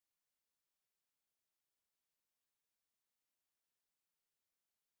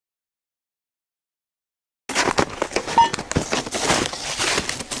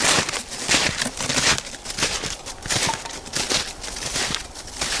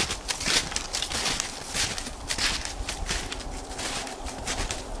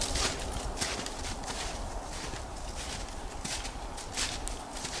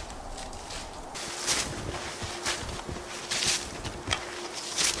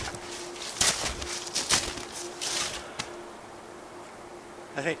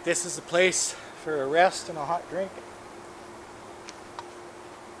I think this is the place for a rest and a hot drink.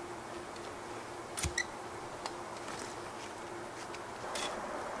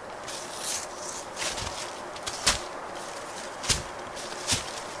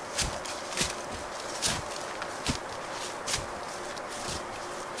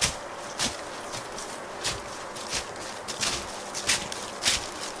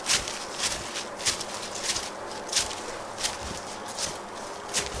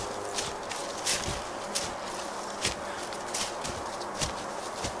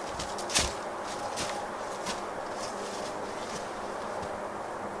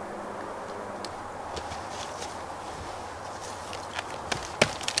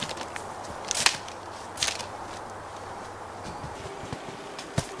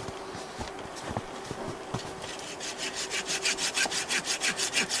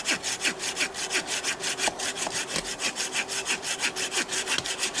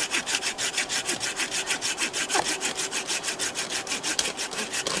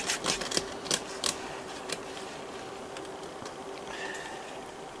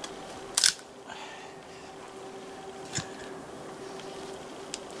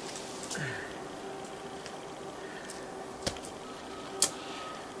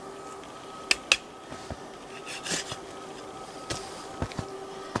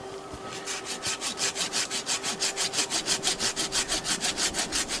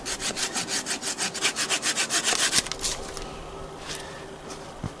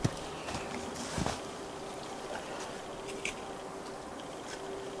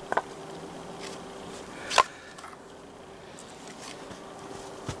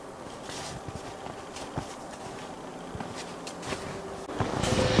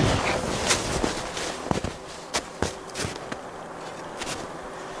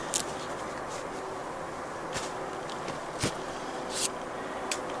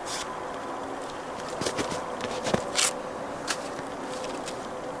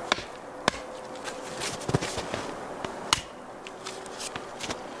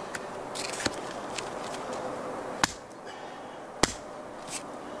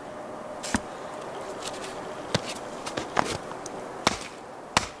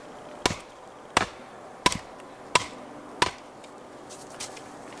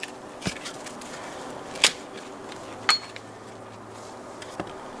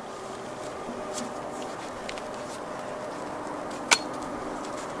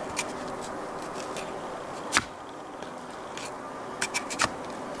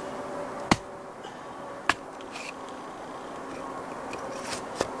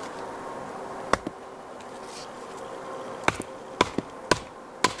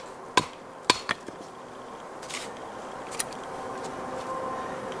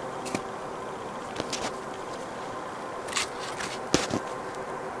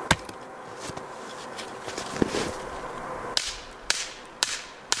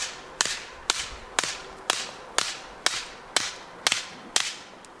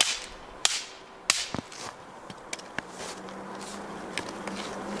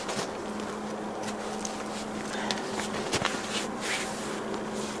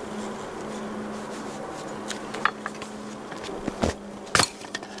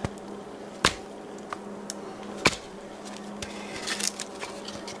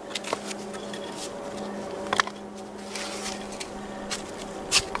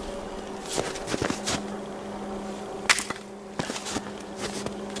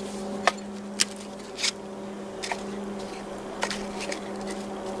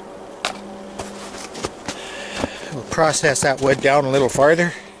 We'll process that wood down a little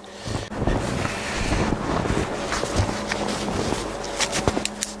farther.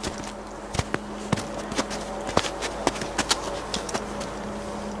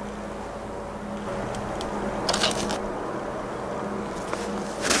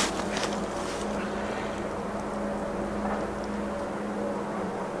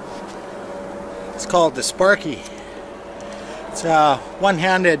 It's called the Sparky. It's a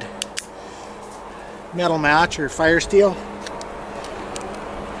one-handed metal match or fire steel.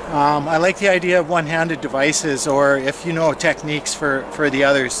 I like the idea of one-handed devices, or if you know techniques for the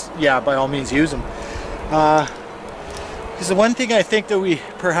others, yeah, by all means use them. Because the one thing I think that we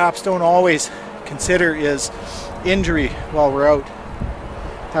perhaps don't always consider is injury while we're out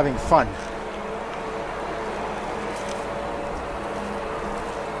having fun.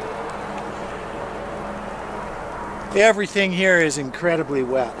 Everything here is incredibly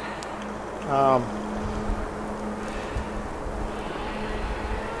wet.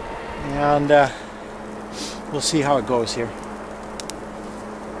 And we'll see how it goes here.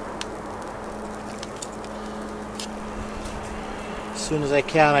 soon as I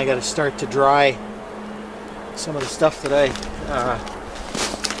can, I got to start to dry some of the stuff that I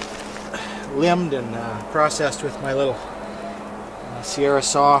limbed and processed with my little Sierra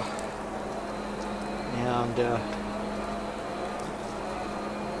saw, and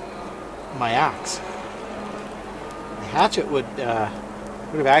my axe. The hatchet would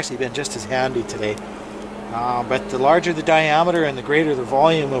have actually been just as handy today, but the larger the diameter and the greater the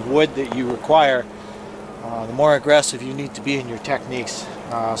volume of wood that you require, the more aggressive you need to be in your techniques.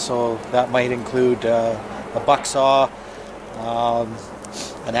 So that might include a buck saw,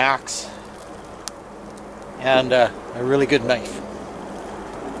 an axe, and a really good knife.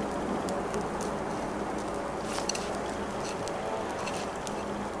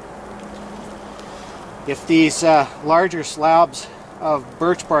 If these larger slabs of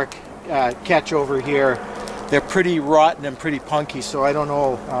birch bark catch over here, they're pretty rotten and pretty punky, so I don't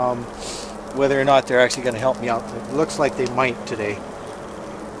know whether or not they're actually going to help me out. It looks like they might today.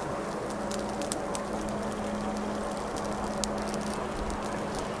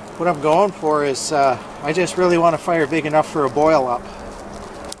 What I'm going for is I just really want a fire big enough for a boil up.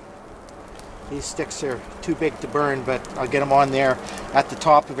 These sticks are too big to burn, but I'll get them on there at the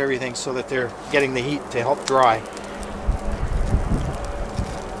top of everything so that they're getting the heat to help dry.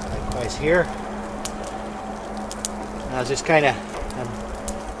 Likewise here. I'll just kind of,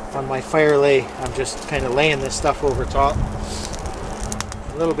 on my fire lay, I'm just kind of laying this stuff over top.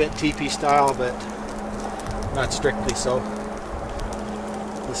 A little bit teepee style, but not strictly so.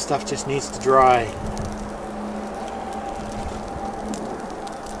 This stuff just needs to dry.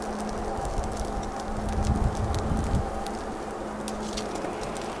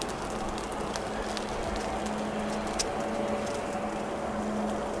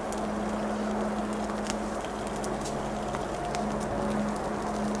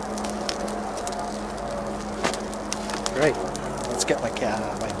 Right, let's get my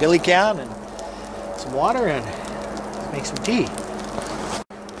billy can and some water and make some tea.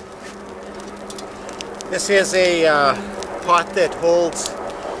 This is a pot that holds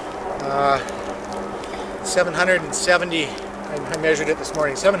 770, I measured it this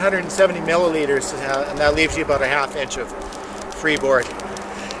morning, 770 milliliters, and that leaves you about a half inch of freeboard. It's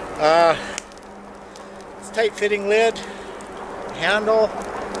a tight fitting lid, handle.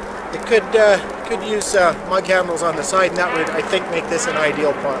 It could use mug handles on the side, and that would, I think, make this an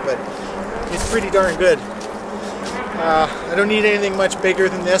ideal pot, but it's pretty darn good. I don't need anything much bigger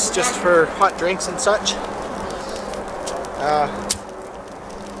than this, just for hot drinks and such. Let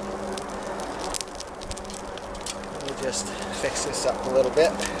me just fix this up a little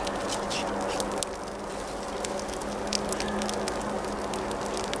bit.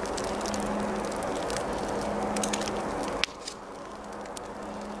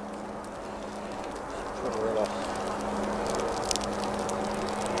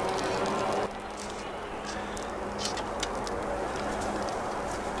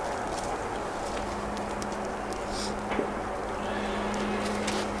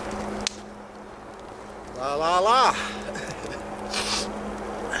 La la la.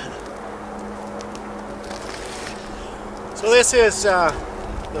 So this is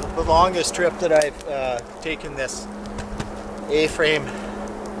the longest trip that I've taken this A-frame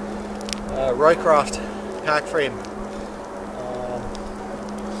Roycroft Packframe.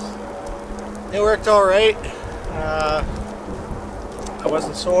 It worked all right. I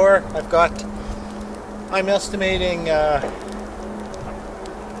wasn't sore. I'm estimating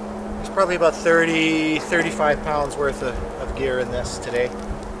there's probably about 35 pounds worth of gear in this today.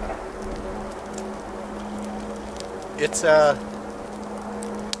 It's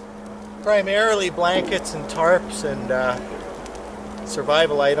primarily blankets and tarps and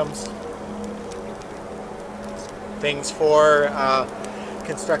survival items. Things for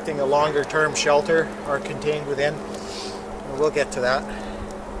constructing a longer term shelter are contained within. We'll get to that.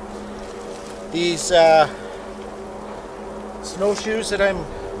 These snowshoes that I'm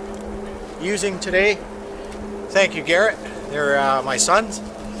using today, thank you Garrett, they're my son's,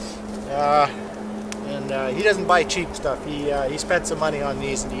 and he doesn't buy cheap stuff. He spent some money on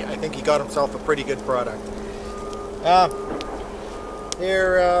these, and I think he got himself a pretty good product.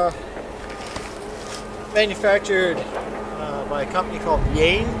 They're manufactured by a company called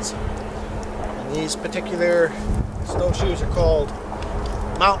Yanes, and these particular snowshoes are called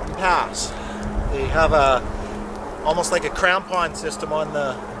Mountain Pass. They have almost like a crampon system on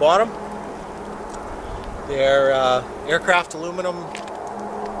the bottom. They're aircraft aluminum.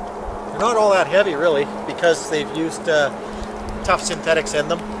 They're not all that heavy really, because they've used tough synthetics in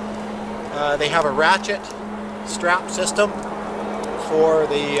them. They have a ratchet strap system for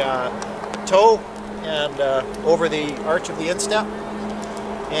the toe and over the arch of the instep.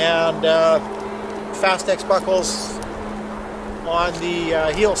 and Fastex buckles on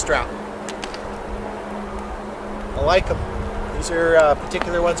the heel strap. I like them. These are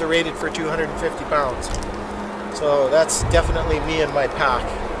particular ones are rated for 250 pounds. So that's definitely me and my pack.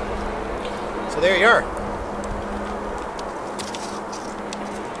 So there you are.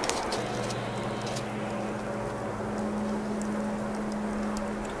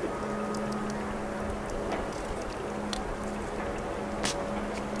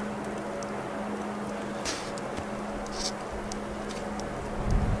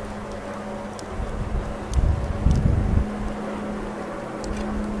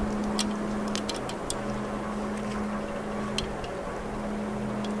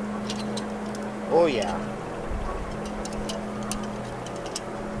 Oh yeah.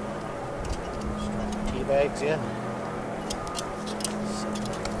 Tea bags in.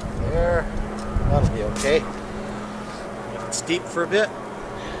 There. That'll be okay. Make it steep for a bit.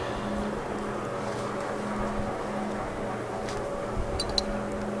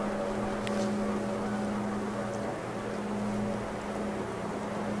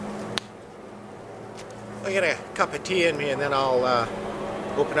 I'll get a cup of tea in me and then I'll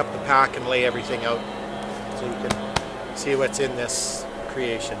open up the pack and lay everything out so you can see what's in this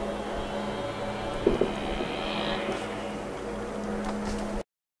creation.